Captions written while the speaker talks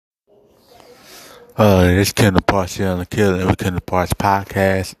It's Kendall Parks here on the Killing with Kendall Parks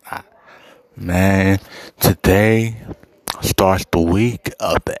podcast. Man, today starts the week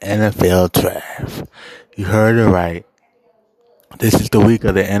of the NFL draft. You heard it right. This is the week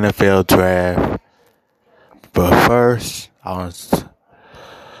of the NFL draft. But first, I want to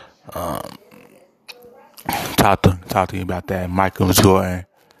talk to you about that Michael Jordan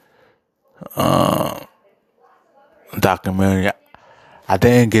documentary. I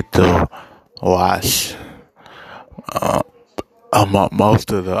didn't get to watch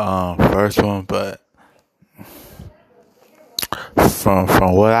most of the first one, but from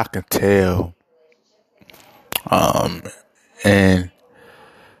what I can tell, and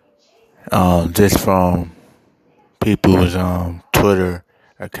just from people's Twitter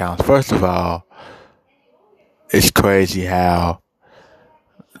accounts. First of all, it's crazy how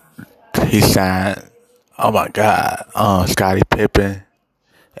he signed. Oh my God, Scottie Pippen.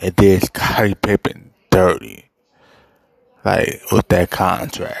 It did Scottie Pippen dirty, like with that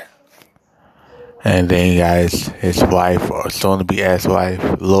contract. And then he got his wife, or soon to be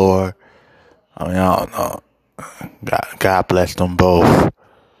ex-wife, Laura. I mean, I don't know. God bless them both.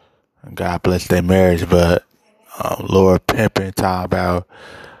 God bless their marriage, but Laura Pippen talking about,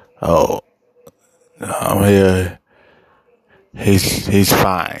 here he's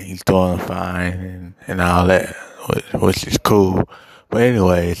fine, he's doing fine, and all that, which is cool. But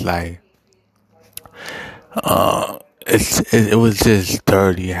anyway, it's like it was just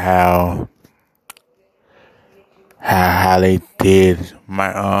dirty how they did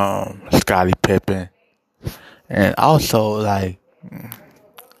my Scottie Pippen, and also like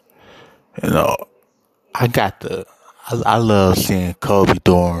you know I love seeing Kobe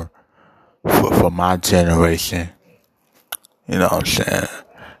doing for my generation. You know what I'm saying?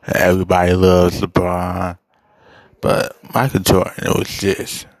 Everybody loves LeBron, but Michael Jordan, it was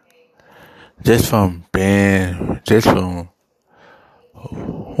just from um,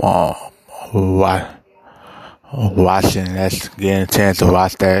 wa- watching getting a chance to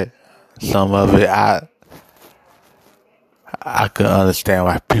watch that, some of it, I can understand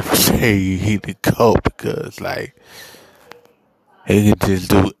why people say he the GOAT, because like he could just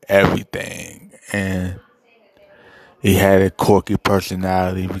do everything, and he had a quirky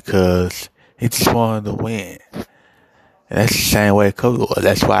personality because he just wanted to win. And that's the same way Kobe was.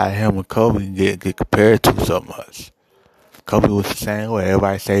 That's why him and Kobe get compared to so much. Kobe was the same way.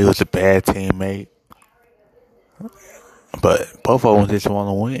 Everybody say he was a bad teammate, but both of them just want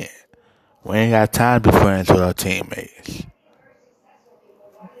to win. We ain't got time to be friends with our teammates.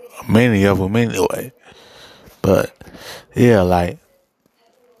 Many of them anyway. But yeah, like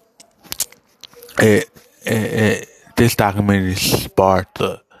this documentary sparked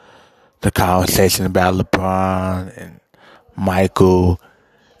the conversation about LeBron and Michael.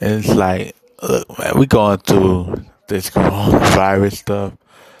 And it's like, look, man, we going through this coronavirus stuff.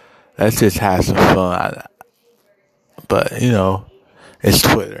 Let's just have some fun. But it's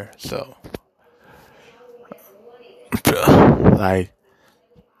Twitter, so like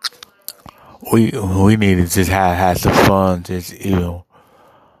we need to just have some fun. Just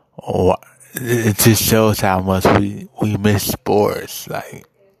it just shows how much we miss sports. Like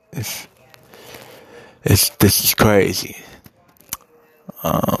this is crazy.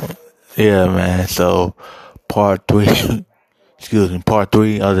 Yeah, man. So part three, part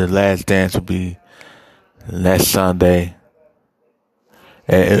three of the Last Dance will be next Sunday.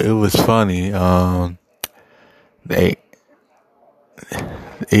 And it was funny. They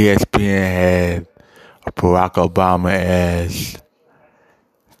ESPN had Barack Obama as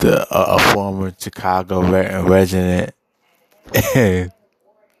a former Chicago resident, and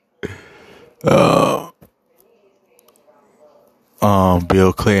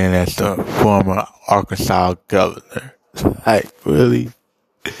Bill Clinton as the former Arkansas governor. Like, really?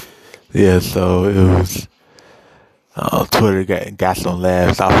 Yeah, so it was, Twitter got some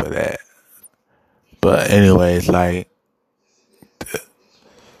laughs off of that. But anyways, like,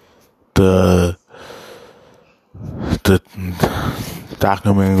 the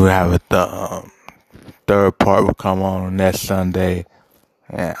documentary will have the third part will come on next Sunday,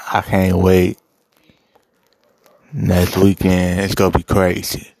 and I can't wait. Next weekend, it's gonna be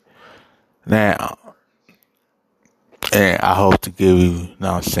crazy. Now, and I hope to give you,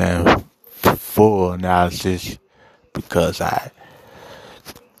 know what I'm saying, full analysis, because I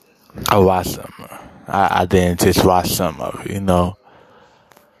watched some. I didn't just watch some of it,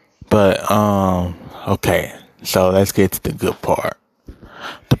 But okay. So let's get to the good part.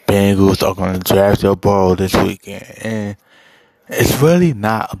 The Bengals are gonna draft Joe Burrow this weekend, and it's really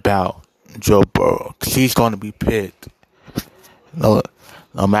not about Joe Burrow, 'cause he's gonna be picked.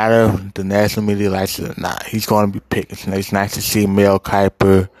 No matter if the national media likes it or not, he's going to be picked. It's nice to see Mel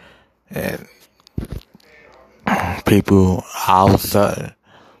Kiper and people all of a sudden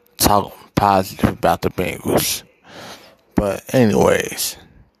talk positive about the Bengals. But anyways,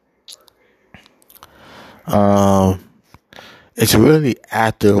 it's really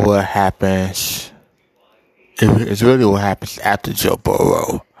after what happens. It's really what happens after Joe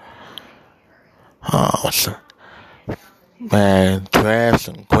Burrow. So, man, draft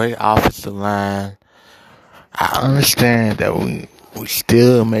some great offensive line. I understand that we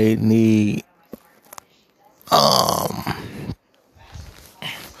still may need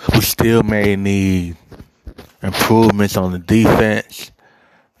improvements on the defense. You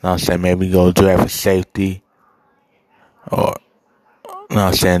know what I'm saying? Maybe go draft a safety or you know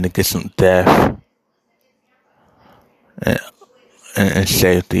what I'm saying, to get some depth and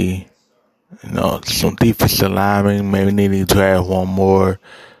safety. You know, some defensive linemen, maybe need to draft one more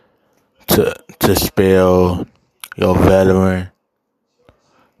to spell your veteran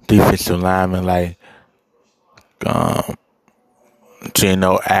defensive lineman like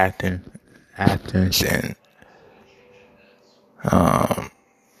Geno Atkins and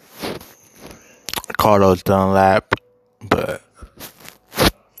Carlos Dunlap. But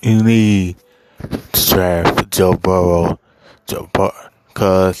you need to draft Joe Burrow,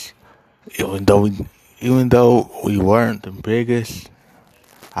 because even though we weren't the biggest,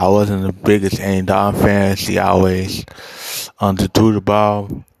 I wasn't the biggest Andy Dalton fan. She always underthrew the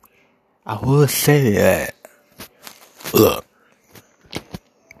ball. I will say that, look,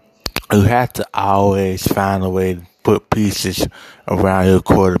 you have to always find a way to put pieces around your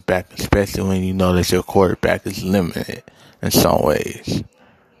quarterback, especially when you know that your quarterback is limited in some ways. You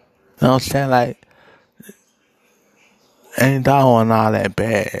know what I'm saying? Like, Andy Dalton wasn't all that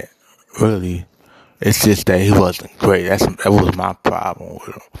bad, really. It's just that he wasn't great. That was my problem with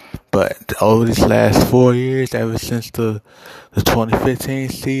him. But over these last 4 years, ever since the 2015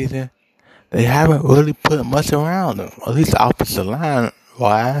 season, they haven't really put much around him. At least offensive line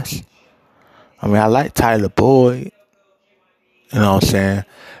wise. I mean, I like Tyler Boyd. You know what I'm saying?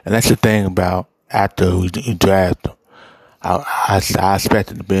 And that's the thing about after we draft him. I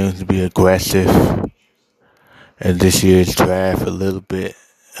expected the Bills to be aggressive in this year's draft a little bit.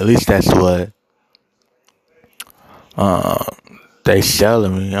 At least that's what they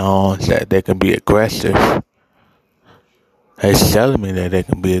selling me on, that they can be aggressive. They selling me that they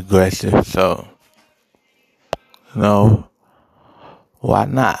can be aggressive, so you know, why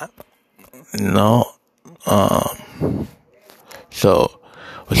not? You know, so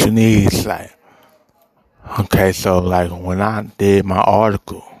what you need is like, okay, so like when I did my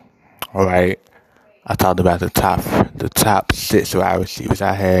article, alright, I talked about the top 6 wide receivers.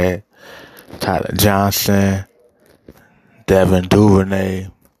 I had Tyler Johnson, Devin Duvernay,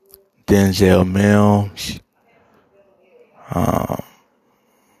 Denzel Mims,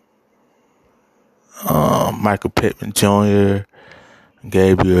 Michael Pittman Jr.,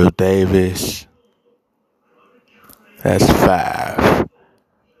 Gabriel Davis. That's 5.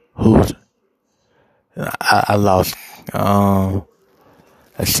 I lost.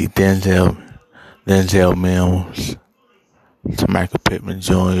 Let's see, Denzel Mims to Michael Pittman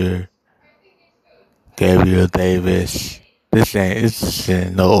Jr., Gabriel Davis. It's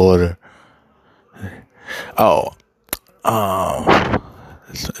in no order. Oh,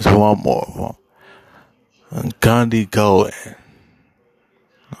 it's one more. Gundy Golden,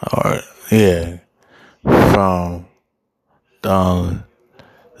 from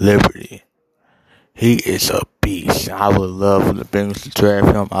Liberty. He is a beast. I would love for the Bengals to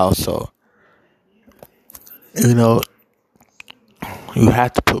draft him also. You know, you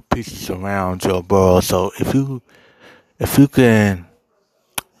have to put pieces around Joe Burrow. So if you can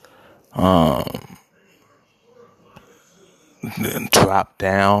drop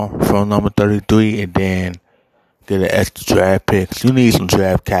down from number 33 and then get an extra draft pick, you need some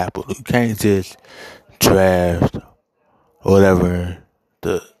draft capital. You can't just draft whatever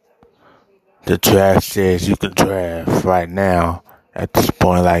the draft says you can draft right now at this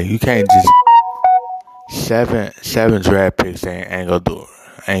point. Like, you can't just seven draft picks ain't gonna do it.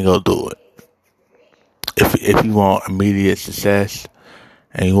 Ain't gonna do it. If you want immediate success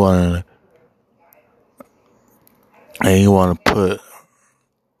and you wanna put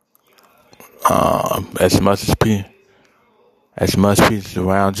as much pieces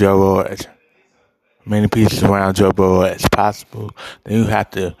around Joe Burrow, as many pieces around Joe Burrow as possible, then you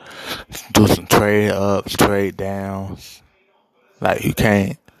have to do some trade ups, trade downs. Like, you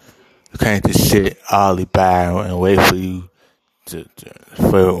can't just sit idly by and wait for you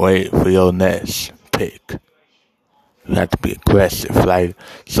wait for your next pick. You have to be aggressive. Like,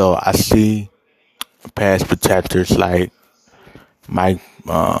 so I see pass protectors like Mike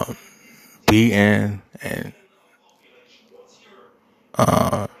Beaton and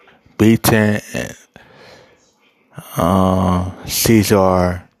Beaton and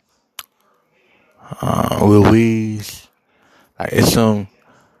Cesar Ruiz. Like, it's some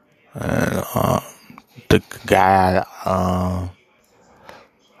the guy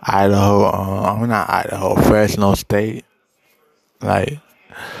Idaho. I'm not Idaho. Fresno State. Like,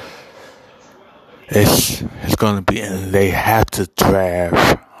 it's gonna be, and they have to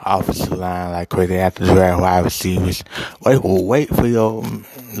draft offensive line like crazy. They have to draft wide receivers. Wait for your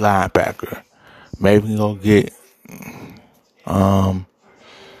linebacker. Maybe go get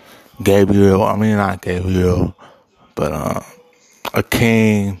Gabriel. I mean, not Gabriel, but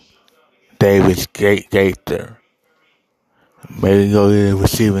Akeem Davis Gaither. Maybe go get a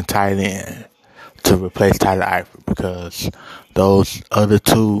receiving tight end to replace Tyler Eifert, because those other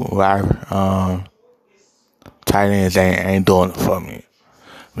two tight ends ain't doing it for me.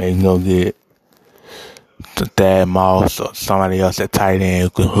 Maybe go get Thad Moss or somebody else at tight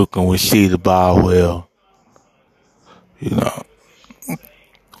end who can receive the ball well. You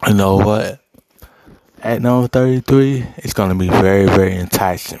know what? At number 33, it's going to be very, very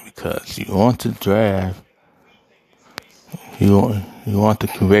enticing, because you want to draft, you want the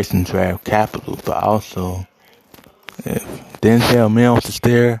convention draft capital, but also if Denzel Mims is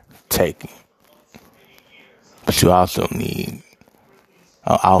there, take him. But you also need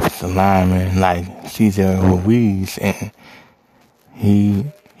an offensive lineman like Cesar Ruiz, and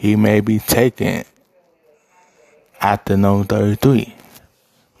he may be taken after number 33.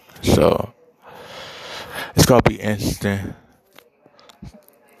 So it's gonna be interesting.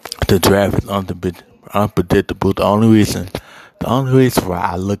 The draft is unpredictable. The only reason why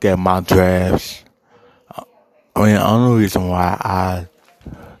I look at my drafts, the only reason why I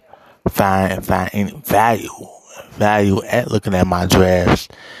find any value at looking at my drafts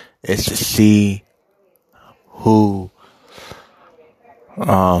is to see to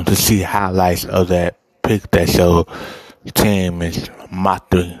see highlights of that pick that your team is mock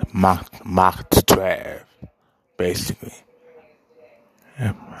to draft, basically.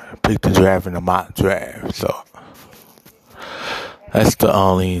 Pick the draft in the mock draft. So that's the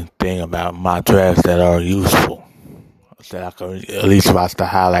only thing about my drafts that are useful, that I can at least watch the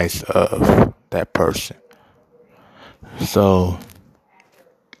highlights of that person. So,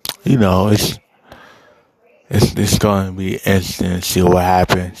 it's going to be interesting to see what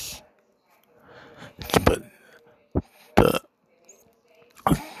happens. But the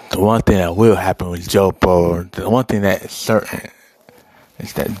one thing that will happen with Joe Burrow, the one thing that is certain,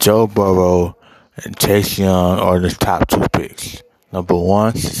 is that Joe Burrow and Chase Young are the top two picks. Number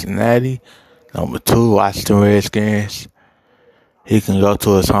 1, Cincinnati. Number 2, Washington Redskins. He can go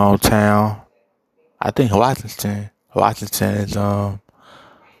to his hometown. I think Washington is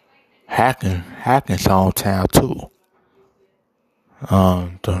Hacken's hometown too.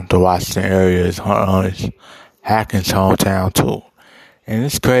 The Washington area is Hacken's hometown too. And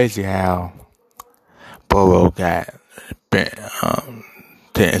it's crazy how Burrow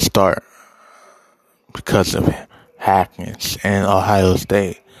didn't start because of Hackens and Ohio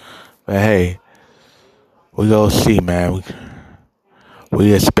State. But hey, we go see, man.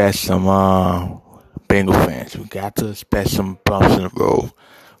 We expect some Bengal fans. We got to expect some bumps in the road.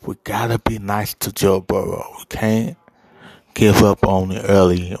 We gotta be nice to Joe Burrow. We can't give up on it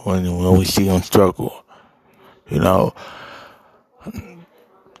early when we see him struggle.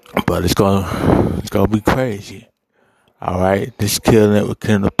 But it's gonna be crazy. Alright, this is Killing It with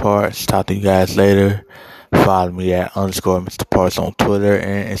Kendall Parks. Talk to you guys later. Follow me at _Mr. Parks on Twitter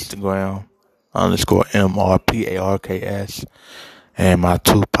and Instagram, _MRPARKS, and my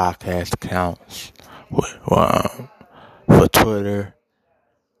 2 podcast accounts. For Twitter,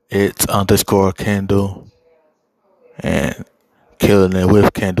 it's _Kendall and Killing It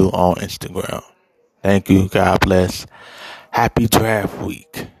with Kendall on Instagram. Thank you. God bless. Happy draft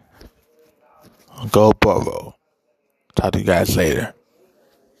week. Go Burrow. Talk to you guys later.